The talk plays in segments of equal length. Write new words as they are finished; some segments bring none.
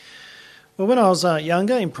Well, when I was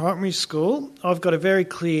younger in primary school, I've got a very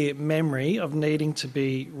clear memory of needing to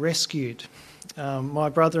be rescued. My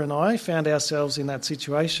brother and I found ourselves in that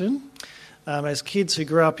situation. As kids who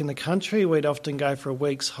grew up in the country, we'd often go for a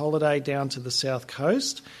week's holiday down to the south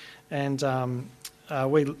coast, and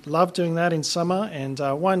we loved doing that in summer. And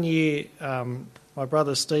one year, my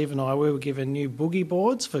brother Steve and I, we were given new boogie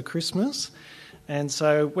boards for Christmas. And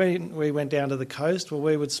so when we went down to the coast, well,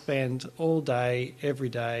 we would spend all day, every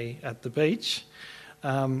day at the beach.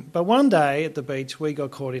 But one day at the beach, we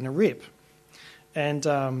got caught in a rip.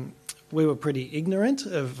 And we were pretty ignorant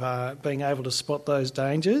of being able to spot those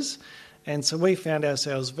dangers. And so we found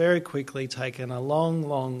ourselves very quickly taken a long,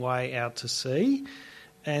 long way out to sea.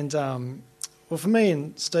 And, well, for me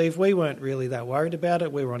and Steve, we weren't really that worried about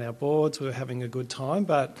it. We were on our boards, we were having a good time.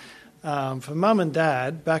 But for Mum and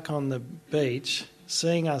Dad, back on the beach,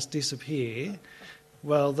 seeing us disappear,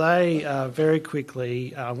 well, they very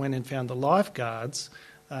quickly went and found the lifeguards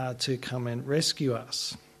to come and rescue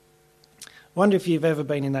us. I wonder if you've ever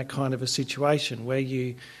been in that kind of a situation where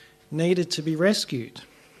you needed to be rescued,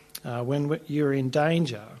 when you were in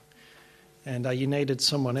danger and you needed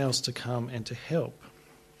someone else to come and to help.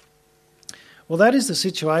 Well, that is the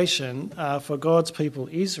situation for God's people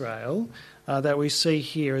Israel that we see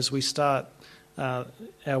here as we start our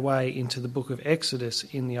way into the book of Exodus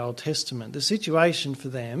in the Old Testament. The situation for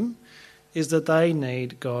them is that they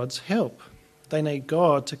need God's help. They need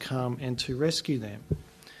God to come and to rescue them.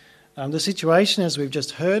 The situation, as we've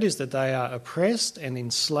just heard, is that they are oppressed and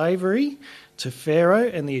in slavery to Pharaoh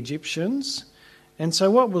and the Egyptians. And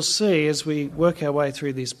so what we'll see as we work our way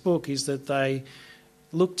through this book is that they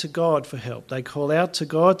look to God for help. They call out to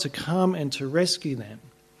God to come and to rescue them,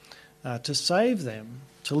 to save them,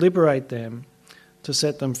 to liberate them, to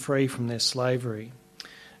set them free from their slavery.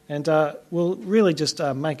 And we'll really just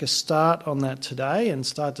make a start on that today and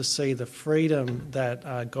start to see the freedom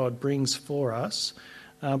that God brings for us.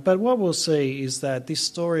 But what we'll see is that this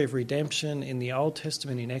story of redemption in the Old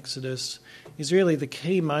Testament, in Exodus, is really the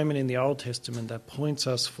key moment in the Old Testament that points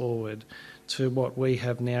us forward to what we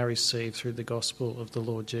have now received through the gospel of the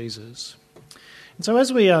Lord Jesus. And so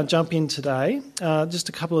as we jump in today, just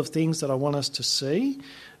a couple of things that I want us to see.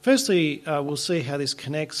 Firstly, we'll see how this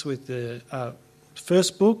connects with the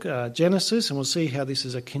first book, Genesis, and we'll see how this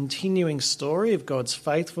is a continuing story of God's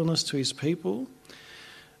faithfulness to his people.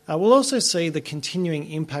 We'll also see the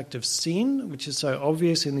continuing impact of sin, which is so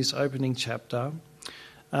obvious in this opening chapter.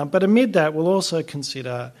 But amid that, we'll also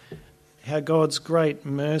consider how God's great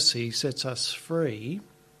mercy sets us free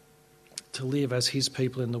to live as his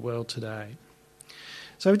people in the world today.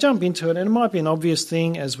 So we jump into it, and it might be an obvious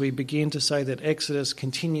thing as we begin to say that Exodus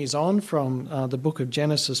continues on from the book of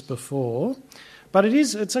Genesis before, but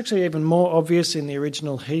it's actually even more obvious in the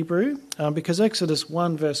original Hebrew, because Exodus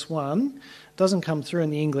 1 verse 1 doesn't come through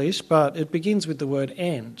in the English, but it begins with the word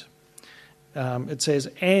 "and." It says,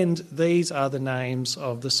 "And these are the names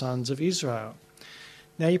of the sons of Israel."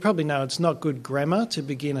 Now, you probably know it's not good grammar to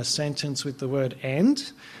begin a sentence with the word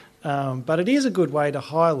 "and," but it is a good way to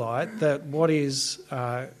highlight that what is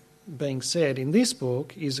being said in this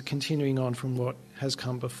book is continuing on from what has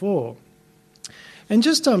come before. And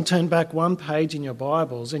just turn back one page in your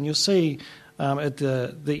Bibles and you'll see at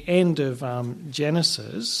the end of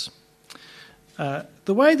Genesis,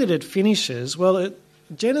 the way that it finishes, well,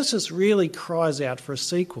 Genesis really cries out for a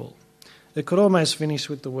sequel. It could almost finish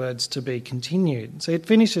with the words "to be continued." So it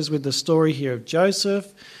finishes with the story here of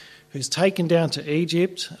Joseph, who's taken down to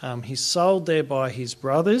Egypt. He's sold there by his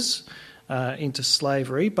brothers into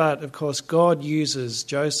slavery, but of course God uses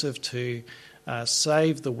Joseph to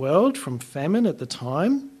save the world from famine at the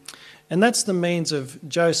time. And that's the means of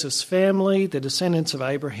Joseph's family, the descendants of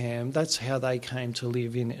Abraham. That's how they came to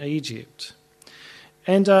live in Egypt.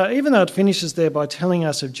 And even though it finishes there by telling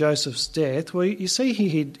us of Joseph's death, well, you see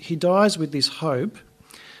he dies with this hope.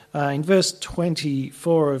 In verse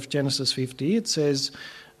 24 of Genesis 50, it says,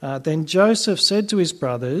 "Then Joseph said to his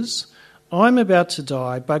brothers, 'I'm about to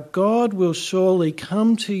die, but God will surely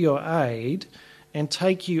come to your aid and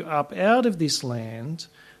take you up out of this land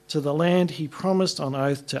to the land he promised on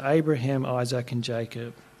oath to Abraham, Isaac, and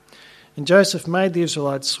Jacob.' And Joseph made the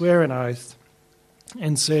Israelites swear an oath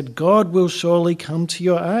and said, 'God will surely come to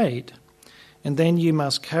your aid, and then you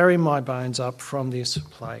must carry my bones up from this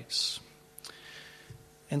place.'"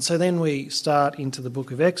 And so then we start into the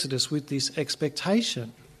book of Exodus with this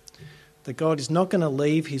expectation that God is not going to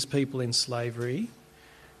leave his people in slavery.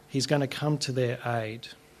 He's going to come to their aid.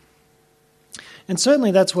 And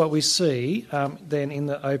certainly that's what we see then in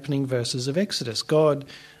the opening verses of Exodus, God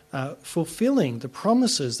fulfilling the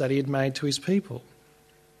promises that he had made to his people.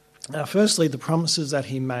 Firstly, the promises that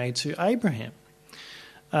he made to Abraham.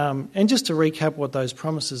 And just to recap what those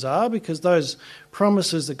promises are, because those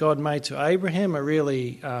promises that God made to Abraham are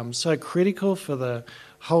really so critical for the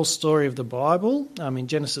whole story of the Bible. In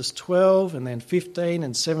Genesis 12 and then 15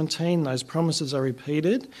 and 17, those promises are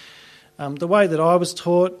repeated. The way that I was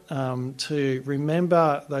taught to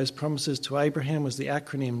remember those promises to Abraham was the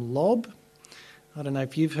acronym LOB. I don't know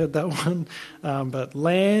if you've heard that one, but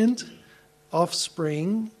land,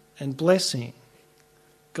 offspring, and blessing.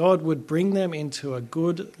 God would bring them into a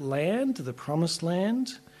good land, the promised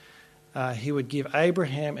land. He would give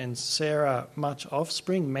Abraham and Sarah much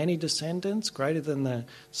offspring, many descendants, greater than the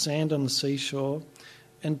sand on the seashore,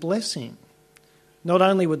 and blessing. Not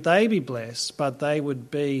only would they be blessed, but they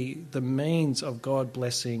would be the means of God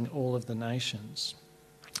blessing all of the nations.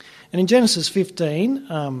 And in Genesis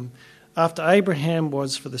 15, after Abraham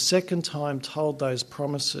was for the second time told those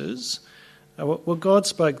promises, God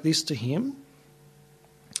spoke this to him.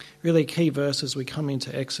 Really key verse as we come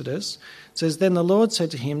into Exodus. It says, "Then the Lord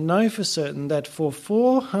said to him, know for certain that for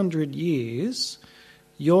 400 years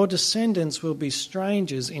your descendants will be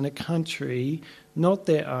strangers in a country not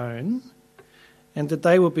their own, and that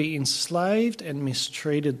they will be enslaved and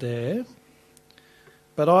mistreated there.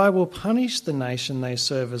 But I will punish the nation they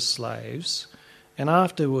serve as slaves, and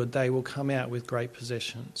afterward they will come out with great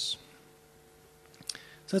possessions."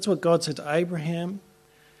 So that's what God said to Abraham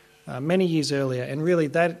many years earlier, and really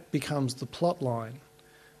that becomes the plot line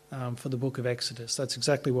for the book of Exodus. That's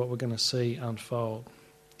exactly what we're going to see unfold.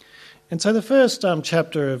 And so the first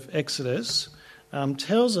chapter of Exodus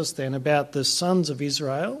tells us then about the sons of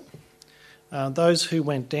Israel, those who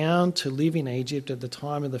went down to live in Egypt at the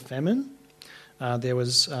time of the famine. There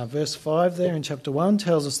was verse 5 there in chapter 1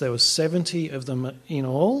 tells us there were 70 of them in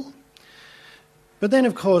all. But then,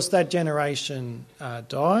 of course, that generation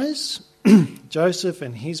dies. Joseph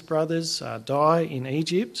and his brothers die in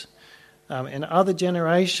Egypt, and other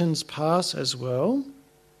generations pass as well.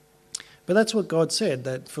 But that's what God said,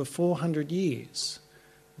 that for 400 years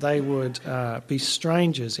they would be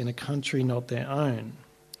strangers in a country not their own.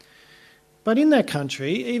 But in that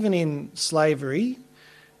country, even in slavery,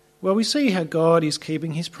 well, we see how God is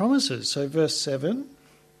keeping his promises. So verse 7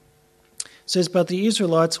 says, "But the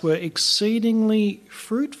Israelites were exceedingly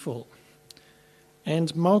fruitful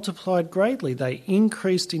and multiplied greatly. They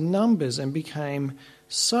increased in numbers and became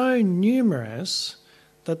so numerous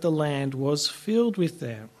that the land was filled with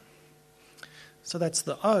them." So that's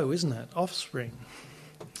the O, isn't it? Offspring.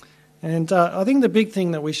 And I think the big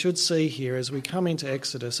thing that we should see here as we come into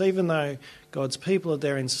Exodus, even though God's people are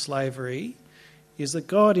there in slavery, is that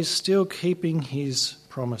God is still keeping his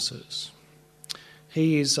promises.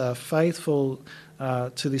 He is faithful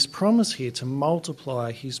to this promise here to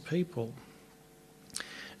multiply his people.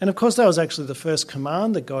 And of course, that was actually the first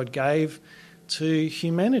command that God gave to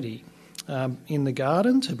humanity in the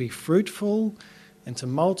garden, to be fruitful and to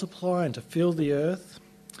multiply and to fill the earth.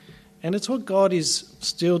 And it's what God is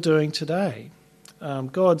still doing today.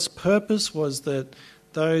 God's purpose was that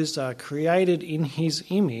those created in his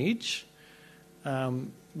image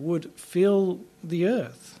would fill the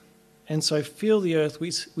earth. And so fill the earth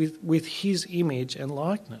with his image and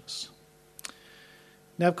likeness.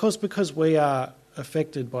 Now, of course, because we are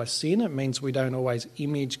affected by sin, it means we don't always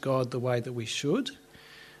image God the way that we should.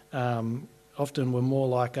 Often we're more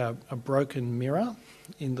like a broken mirror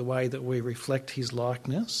in the way that we reflect his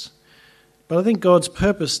likeness. But I think God's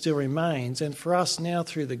purpose still remains, and for us now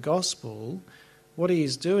through the gospel, what he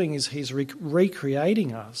is doing is he's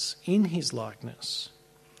recreating us in his likeness.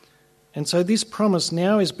 And so this promise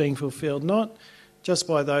now is being fulfilled not just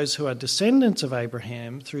by those who are descendants of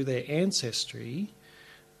Abraham through their ancestry,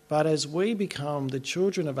 but as we become the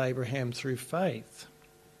children of Abraham through faith,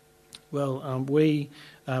 we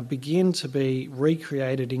begin to be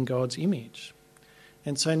recreated in God's image.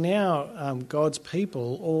 And so now God's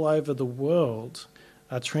people all over the world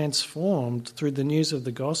are transformed through the news of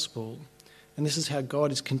the gospel. And this is how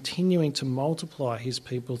God is continuing to multiply his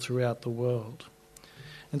people throughout the world.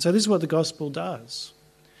 And so this is what the gospel does.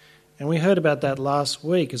 And we heard about that last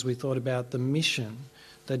week as we thought about the mission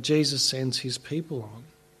that Jesus sends his people on.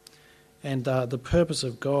 And the purpose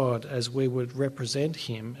of God as we would represent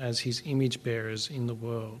him as his image bearers in the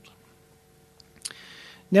world.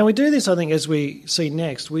 Now we do this, I think, as we see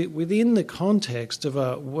next, within the context of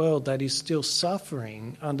a world that is still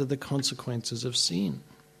suffering under the consequences of sin.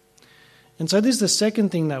 And so this is the second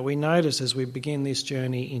thing that we notice as we begin this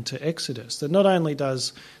journey into Exodus, that not only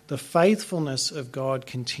does the faithfulness of God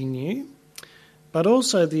continue, but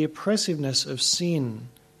also the oppressiveness of sin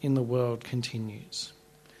in the world continues.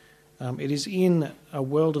 It is in a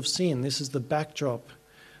world of sin. This is the backdrop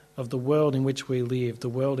of the world in which we live, the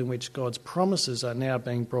world in which God's promises are now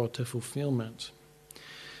being brought to fulfilment.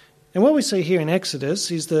 And what we see here in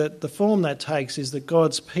Exodus is that the form that takes is that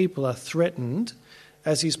God's people are threatened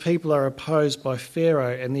as his people are opposed by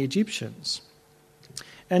Pharaoh and the Egyptians.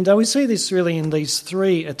 And we see this really in these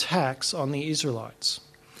three attacks on the Israelites.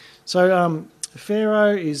 So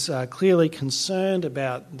Pharaoh is clearly concerned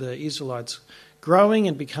about the Israelites growing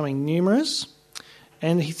and becoming numerous,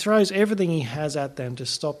 and he throws everything he has at them to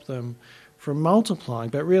stop them from multiplying.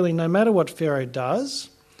 But really, no matter what Pharaoh does,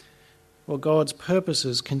 well, God's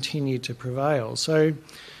purposes continue to prevail. So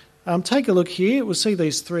take a look here. We'll see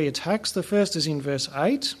these three attacks. The first is in verse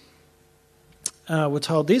 8. We're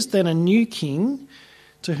told this, then a new king,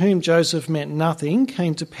 to whom Joseph meant nothing,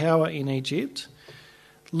 came to power in Egypt.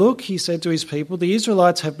 Look, he said to his people, the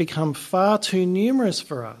Israelites have become far too numerous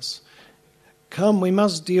for us. Come, we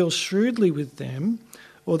must deal shrewdly with them,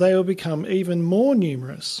 or they will become even more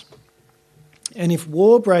numerous. And if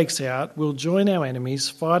war breaks out, we'll join our enemies,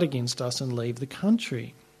 fight against us, and leave the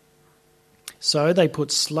country. So they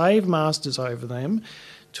put slave masters over them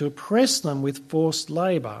to oppress them with forced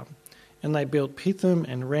labour, and they built Pithom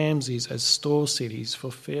and Ramses as store cities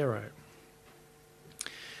for Pharaoh.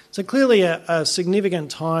 So clearly a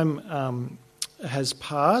significant time has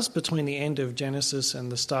passed between the end of Genesis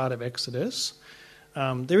and the start of Exodus.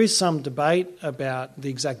 There is some debate about the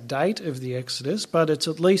exact date of the Exodus, but it's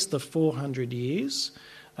at least the 400 years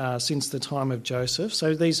since the time of Joseph.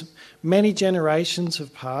 So these many generations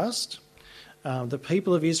have passed. The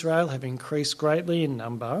people of Israel have increased greatly in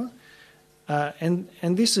number, and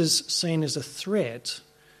this is seen as a threat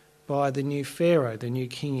by the new Pharaoh, the new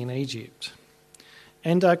king in Egypt.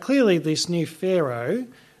 And clearly this new Pharaoh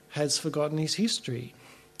has forgotten his history.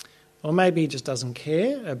 Or maybe he just doesn't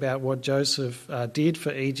care about what Joseph did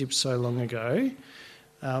for Egypt so long ago,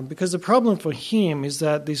 because the problem for him is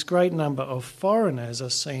that this great number of foreigners are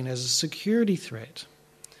seen as a security threat.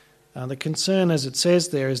 The concern, as it says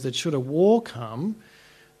there, is that should a war come,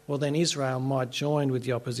 well then Israel might join with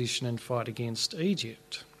the opposition and fight against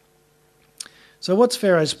Egypt. So what's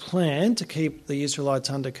Pharaoh's plan to keep the Israelites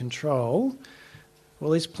under control?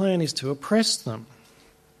 Well, his plan is to oppress them.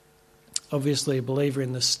 Obviously a believer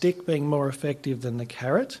in the stick being more effective than the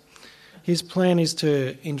carrot. His plan is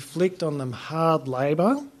to inflict on them hard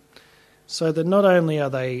labour so that not only are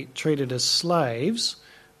they treated as slaves,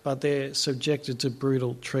 but they're subjected to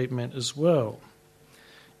brutal treatment as well.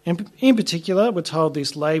 And in particular, we're told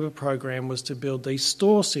this labour program was to build these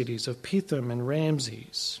store cities of Pithom and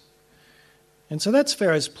Ramses. And so that's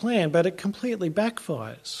Pharaoh's plan, but it completely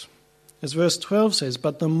backfires. As verse 12 says,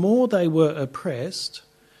 but the more they were oppressed,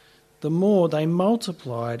 the more they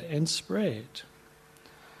multiplied and spread.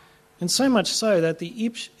 And so much so that the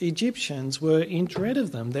Egyptians were in dread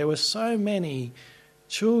of them. There were so many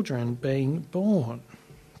children being born.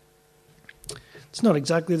 It's not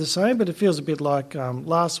exactly the same, but it feels a bit like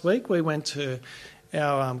last week we went to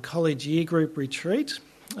our college year group retreat,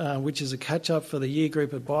 which is a catch-up for the year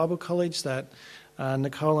group at Bible College that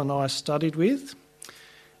Nicole and I studied with.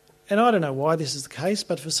 And I don't know why this is the case,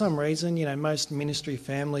 but for some reason, most ministry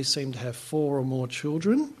families seem to have 4 or more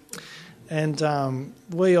children. And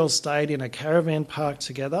we all stayed in a caravan park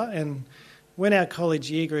together. And when our college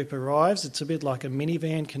year group arrives, it's a bit like a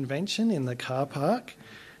minivan convention in the car park.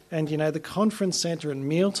 And, the conference centre at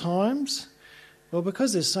meal times, well,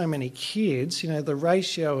 because there's so many kids, the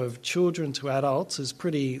ratio of children to adults is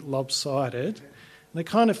pretty lopsided. And it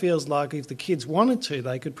kind of feels like if the kids wanted to,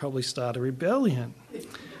 they could probably start a rebellion.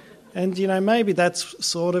 And, maybe that's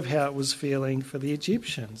sort of how it was feeling for the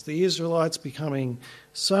Egyptians. The Israelites becoming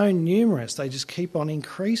so numerous, they just keep on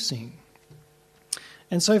increasing.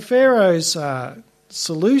 And so Pharaoh's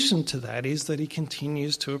solution to that is that he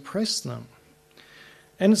continues to oppress them.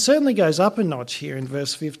 And it certainly goes up a notch here in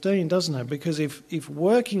verse 15, doesn't it? Because if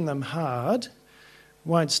working them hard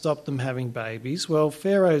won't stop them having babies, well,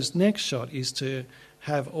 Pharaoh's next shot is to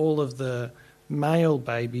have all of the male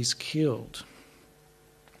babies killed.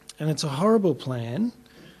 And it's a horrible plan,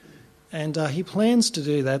 and he plans to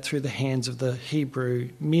do that through the hands of the Hebrew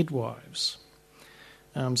midwives.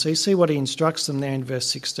 So you see what he instructs them there in verse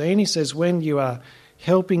 16. He says, when you are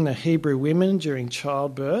helping the Hebrew women during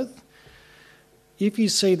childbirth, if you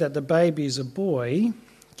see that the baby is a boy,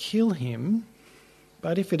 kill him,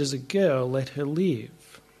 but if it is a girl, let her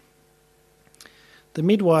live. The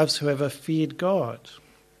midwives, however, feared God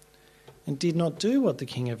and did not do what the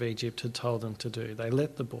king of Egypt had told them to do. They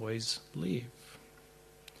let the boys live.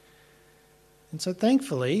 And so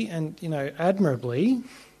thankfully and, admirably,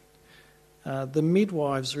 the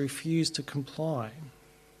midwives refused to comply.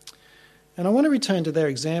 And I want to return to their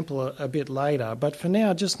example a bit later, but for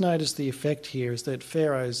now just notice the effect here is that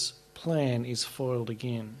Pharaoh's plan is foiled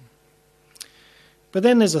again. But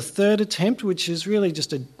then there's a third attempt, which is really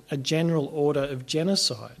just a general order of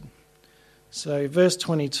genocide. So verse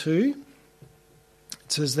 22,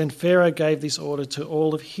 it says, then Pharaoh gave this order to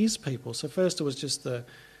all of his people. So first it was just the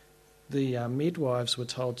midwives were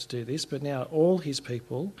told to do this, but now all his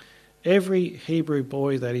people, every Hebrew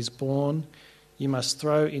boy that is born, you must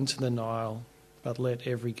throw into the Nile, but let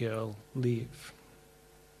every girl live.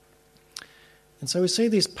 And so we see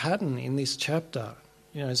this pattern in this chapter.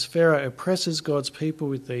 As Pharaoh oppresses God's people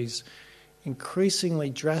with these increasingly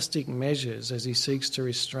drastic measures as he seeks to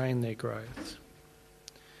restrain their growth.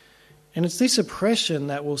 And it's this oppression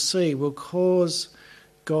that we'll see will cause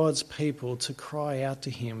God's people to cry out to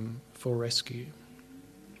him for rescue.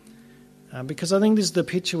 Because I think this is the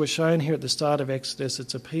picture we're shown here at the start of Exodus.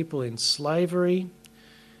 It's a people in slavery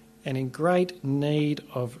and in great need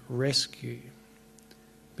of rescue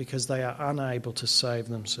because they are unable to save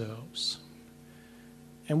themselves.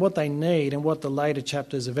 And what they need, and what the later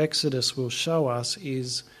chapters of Exodus will show us,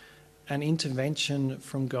 is an intervention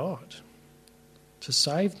from God to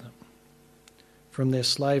save them from their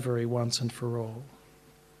slavery once and for all.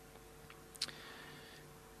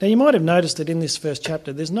 Now you might have noticed that in this first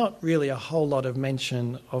chapter there's not really a whole lot of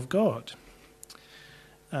mention of God.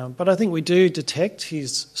 But I think we do detect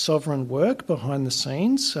his sovereign work behind the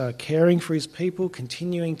scenes, caring for his people,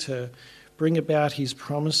 continuing to bring about his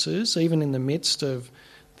promises, even in the midst of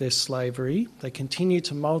their slavery. They continue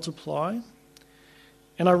to multiply.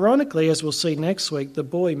 And ironically, as we'll see next week, the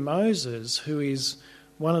boy Moses, who is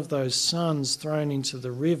one of those sons thrown into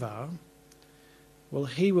the river, well,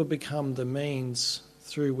 he will become the means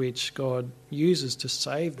through which God uses to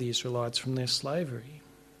save the Israelites from their slavery.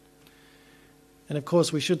 And of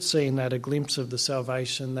course, we should see in that a glimpse of the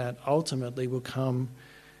salvation that ultimately will come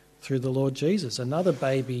through the Lord Jesus, another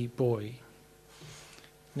baby boy,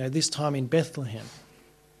 this time in Bethlehem,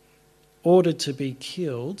 ordered to be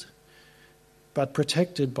killed, but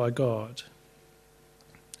protected by God,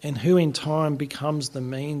 and who in time becomes the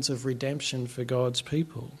means of redemption for God's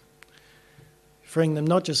people, freeing them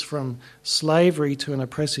not just from slavery to an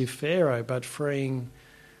oppressive Pharaoh, but freeing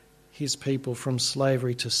his people from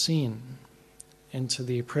slavery to sin and to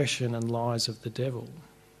the oppression and lies of the devil.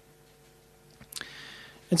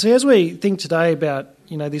 And so as we think today about,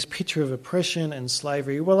 this picture of oppression and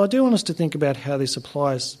slavery, well, I do want us to think about how this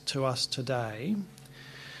applies to us today.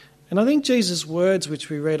 And I think Jesus' words, which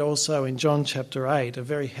we read also in John chapter 8, are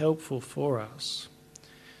very helpful for us.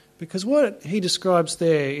 Because what he describes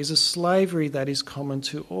there is a slavery that is common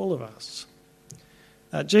to all of us.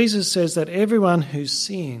 Jesus says that everyone who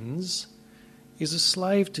sins is a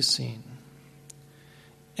slave to sin.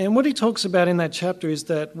 And what he talks about in that chapter is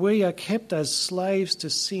that we are kept as slaves to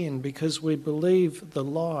sin because we believe the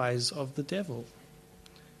lies of the devil.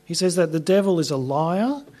 He says that the devil is a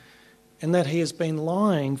liar and that he has been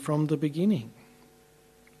lying from the beginning.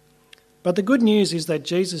 But the good news is that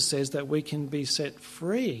Jesus says that we can be set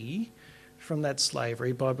free from that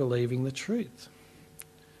slavery by believing the truth.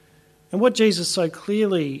 And what Jesus so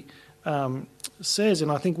clearly says,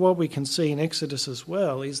 and I think what we can see in Exodus as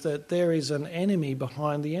well, is that there is an enemy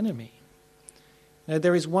behind the enemy. Now,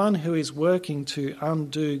 there is one who is working to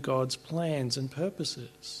undo God's plans and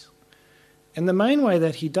purposes. And the main way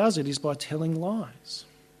that he does it is by telling lies.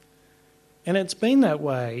 And it's been that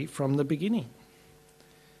way from the beginning.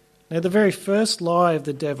 Now, the very first lie of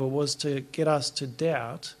the devil was to get us to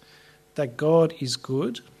doubt that God is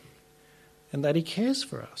good and that he cares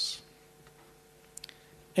for us.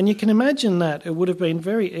 And you can imagine that it would have been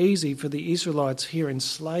very easy for the Israelites here in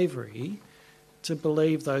slavery to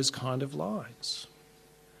believe those kind of lies.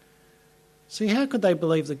 See, how could they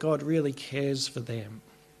believe that God really cares for them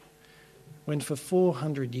when for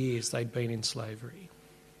 400 years they'd been in slavery?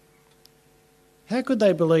 How could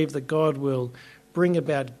they believe that God will bring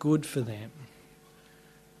about good for them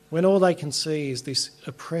when all they can see is this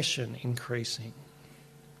oppression increasing?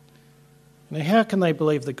 Now, how can they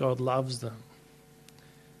believe that God loves them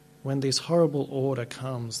when this horrible order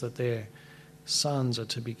comes that their sons are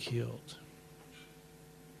to be killed?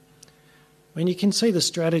 When you can see the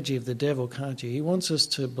strategy of the devil, can't you? He wants us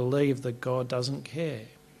to believe that God doesn't care,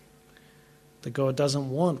 that God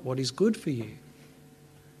doesn't want what is good for you,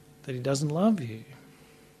 that he doesn't love you.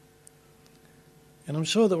 And I'm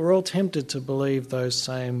sure that we're all tempted to believe those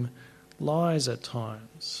same lies at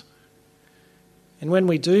times. And when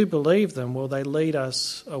we do believe them, well, they lead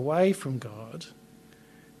us away from God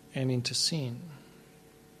and into sin.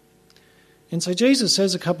 And so Jesus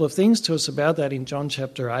says a couple of things to us about that in John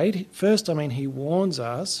chapter 8. First, he warns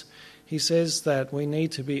us. he says that we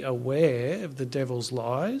need to be aware of the devil's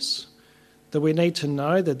lies, that we need to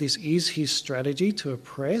know that this is his strategy to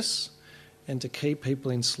oppress and to keep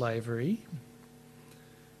people in slavery.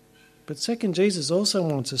 But second, Jesus also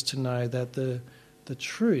wants us to know that the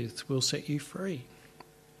truth will set you free.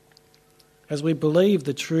 As we believe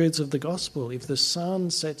the truths of the gospel, if the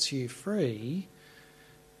Son sets you free,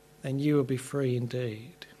 then you will be free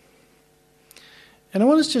indeed. And I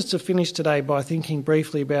want us just to finish today by thinking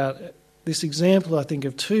briefly about this example, I think,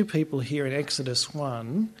 of two people here in Exodus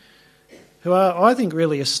 1 who are, I think,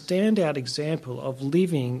 really a standout example of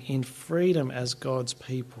living in freedom as God's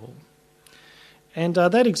people. And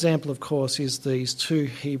that example, of course, is these two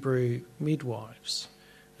Hebrew midwives,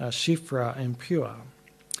 Shiphrah and Puah.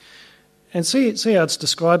 And see how it's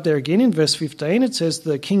described there again in verse 15. It says,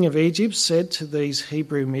 the king of Egypt said to these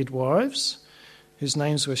Hebrew midwives, whose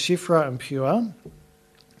names were Shiphrah and Puah,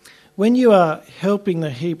 when you are helping the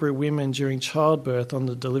Hebrew women during childbirth on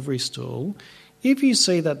the delivery stool, if you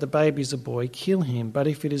see that the baby is a boy, kill him, but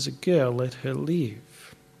if it is a girl, let her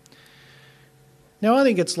live. Now, I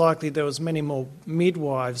think it's likely there was many more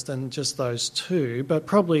midwives than just those two, but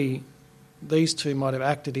probably these two might have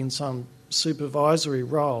acted in some supervisory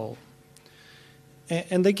role.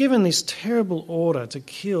 And they're given this terrible order to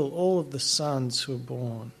kill all of the sons who are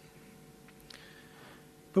born.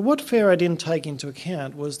 But what Pharaoh didn't take into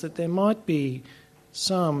account was that there might be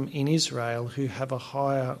some in Israel who have a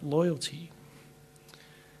higher loyalty.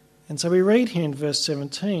 And so we read here in verse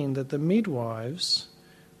 17 that the midwives,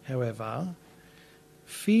 however,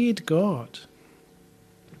 feared God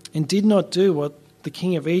and did not do what the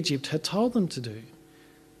king of Egypt had told them to do.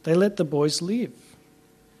 They let the boys live.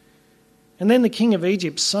 And then the king of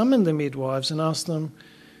Egypt summoned the midwives and asked them,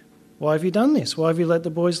 why have you done this? Why have you let the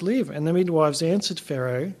boys live? And the midwives answered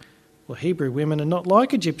Pharaoh, well, Hebrew women are not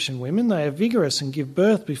like Egyptian women. They are vigorous and give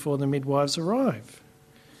birth before the midwives arrive.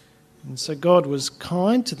 And so God was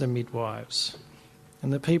kind to the midwives,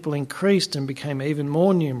 and the people increased and became even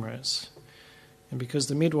more numerous. And because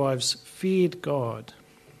the midwives feared God,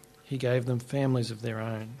 he gave them families of their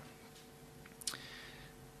own.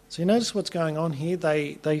 So you notice what's going on here?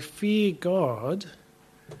 They fear God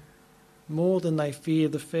more than they fear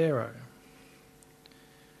the Pharaoh.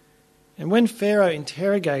 And when Pharaoh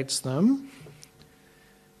interrogates them,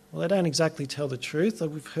 well, they don't exactly tell the truth.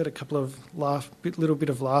 We've heard a couple of little bit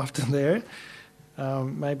of laughter there,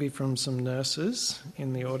 maybe from some nurses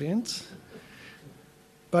in the audience.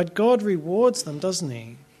 But God rewards them, doesn't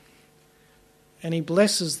he? And he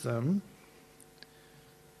blesses them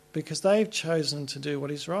because they've chosen to do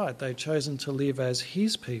what is right. They've chosen to live as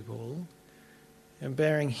his people and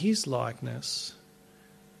bearing his likeness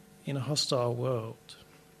in a hostile world.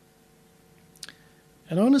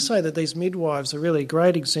 And I want to say that these midwives are really a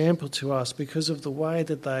great example to us because of the way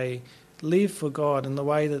that they live for God and the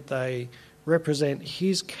way that they represent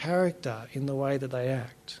his character in the way that they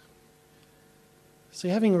act. See,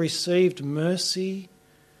 having received mercy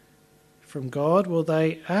from God, will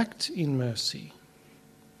they act in mercy?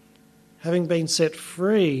 Having been set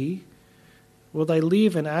free, will they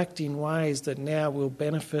live and act in ways that now will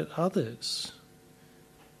benefit others,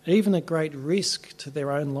 even at great risk to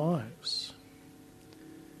their own lives?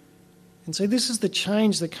 And so this is the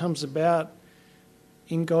change that comes about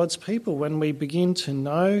in God's people when we begin to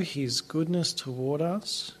know his goodness toward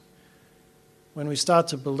us, when we start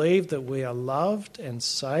to believe that we are loved and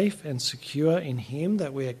safe and secure in him,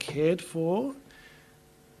 that we are cared for,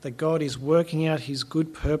 that God is working out his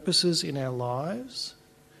good purposes in our lives.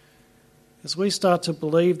 As we start to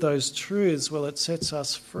believe those truths, well, it sets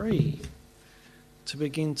us free to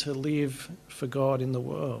begin to live for God in the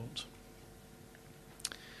world.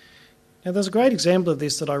 Now, there's a great example of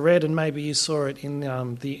this that I read, and maybe you saw it in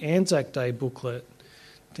the Anzac Day booklet.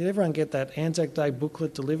 Did everyone get that Anzac Day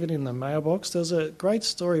booklet delivered in the mailbox? There's a great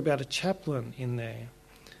story about a chaplain in there,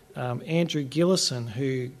 Andrew Gillison,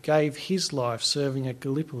 who gave his life serving at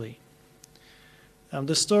Gallipoli.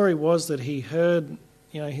 The story was that he heard,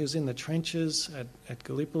 he was in the trenches at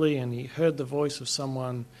Gallipoli, and he heard the voice of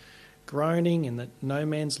someone groaning in the no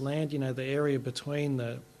man's land, the area between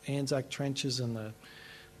the Anzac trenches and the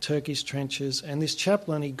Turkish trenches. And this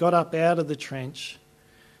chaplain, he got up out of the trench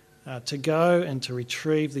to go and to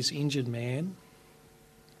retrieve this injured man.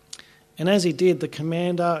 And as he did, the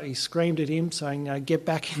commander, he screamed at him saying, get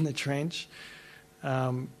back in the trench.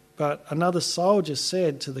 But another soldier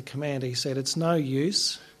said to the commander, he said, it's no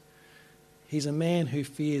use. He's a man who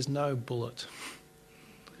fears no bullet.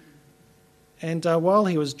 And while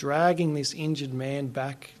he was dragging this injured man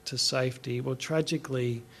back to safety, well,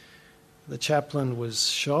 tragically, the chaplain was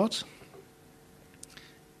shot.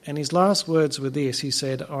 And his last words were this. He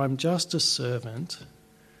said, "I'm just a servant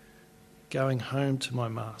going home to my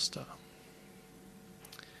master."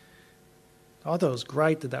 I thought it was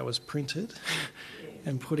great that that was printed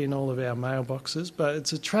and put in all of our mailboxes, but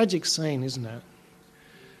it's a tragic scene, isn't it?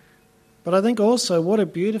 But I think also what a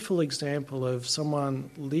beautiful example of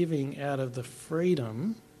someone living out of the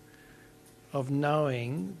freedom of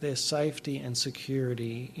knowing their safety and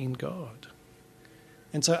security in God.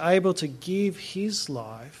 And so able to give his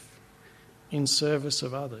life in service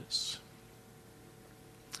of others.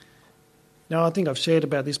 Now, I think I've shared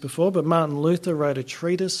about this before, but Martin Luther wrote a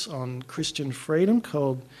treatise on Christian freedom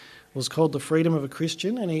was called The Freedom of a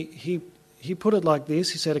Christian, and he put it like this.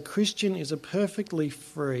 He said, "A Christian is a perfectly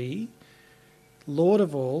free, Lord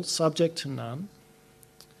of all, subject to none.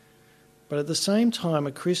 But at the same time,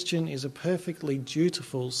 a Christian is a perfectly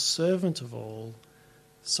dutiful servant of all,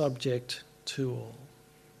 subject to all."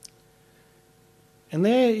 And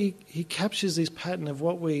there he captures this pattern of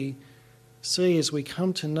what we see as we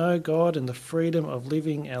come to know God and the freedom of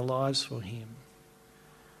living our lives for him.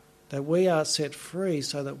 That we are set free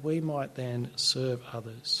so that we might then serve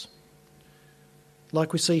others.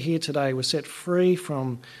 Like we see here today, we're set free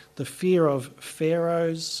from the fear of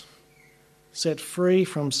pharaohs, set free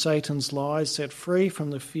from Satan's lies, set free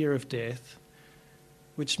from the fear of death,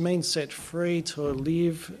 which means set free to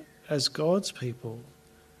live as God's people,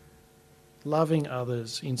 loving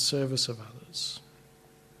others in service of others.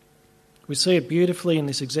 We see it beautifully in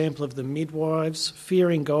this example of the midwives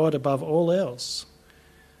fearing God above all else,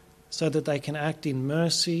 so that they can act in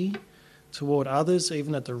mercy toward others,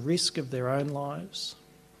 even at the risk of their own lives.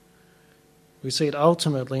 We see it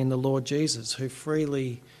ultimately in the Lord Jesus, who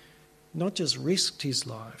freely not just risked his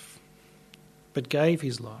life, but gave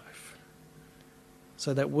his life,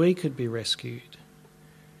 so that we could be rescued,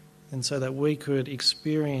 and so that we could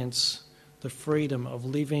experience the freedom of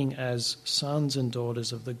living as sons and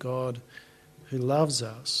daughters of the God who loves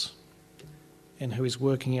us and who is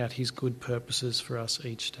working out his good purposes for us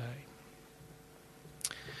each day.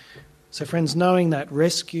 So friends, knowing that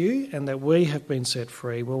rescue and that we have been set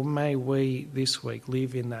free, well, may we this week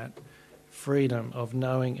live in that freedom of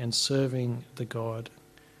knowing and serving the God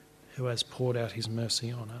who has poured out his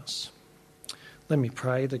mercy on us. Let me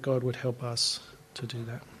pray that God would help us to do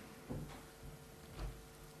that.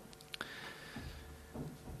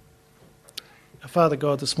 Father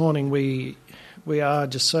God, this morning we are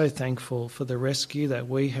just so thankful for the rescue that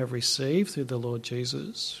we have received through the Lord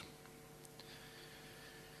Jesus.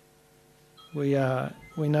 We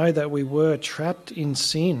know that we were trapped in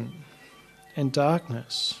sin and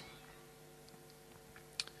darkness,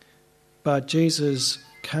 but Jesus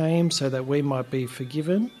came so that we might be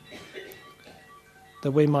forgiven,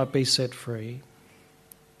 that we might be set free.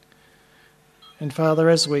 And Father,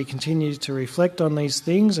 as we continue to reflect on these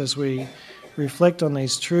things, as we reflect on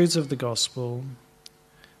these truths of the gospel,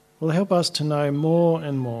 will help us to know more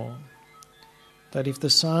and more that if the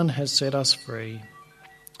Son has set us free,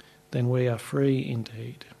 then we are free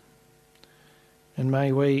indeed. And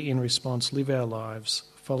may we, in response, live our lives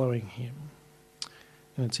following him.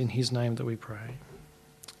 And it's in his name that we pray.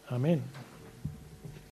 Amen.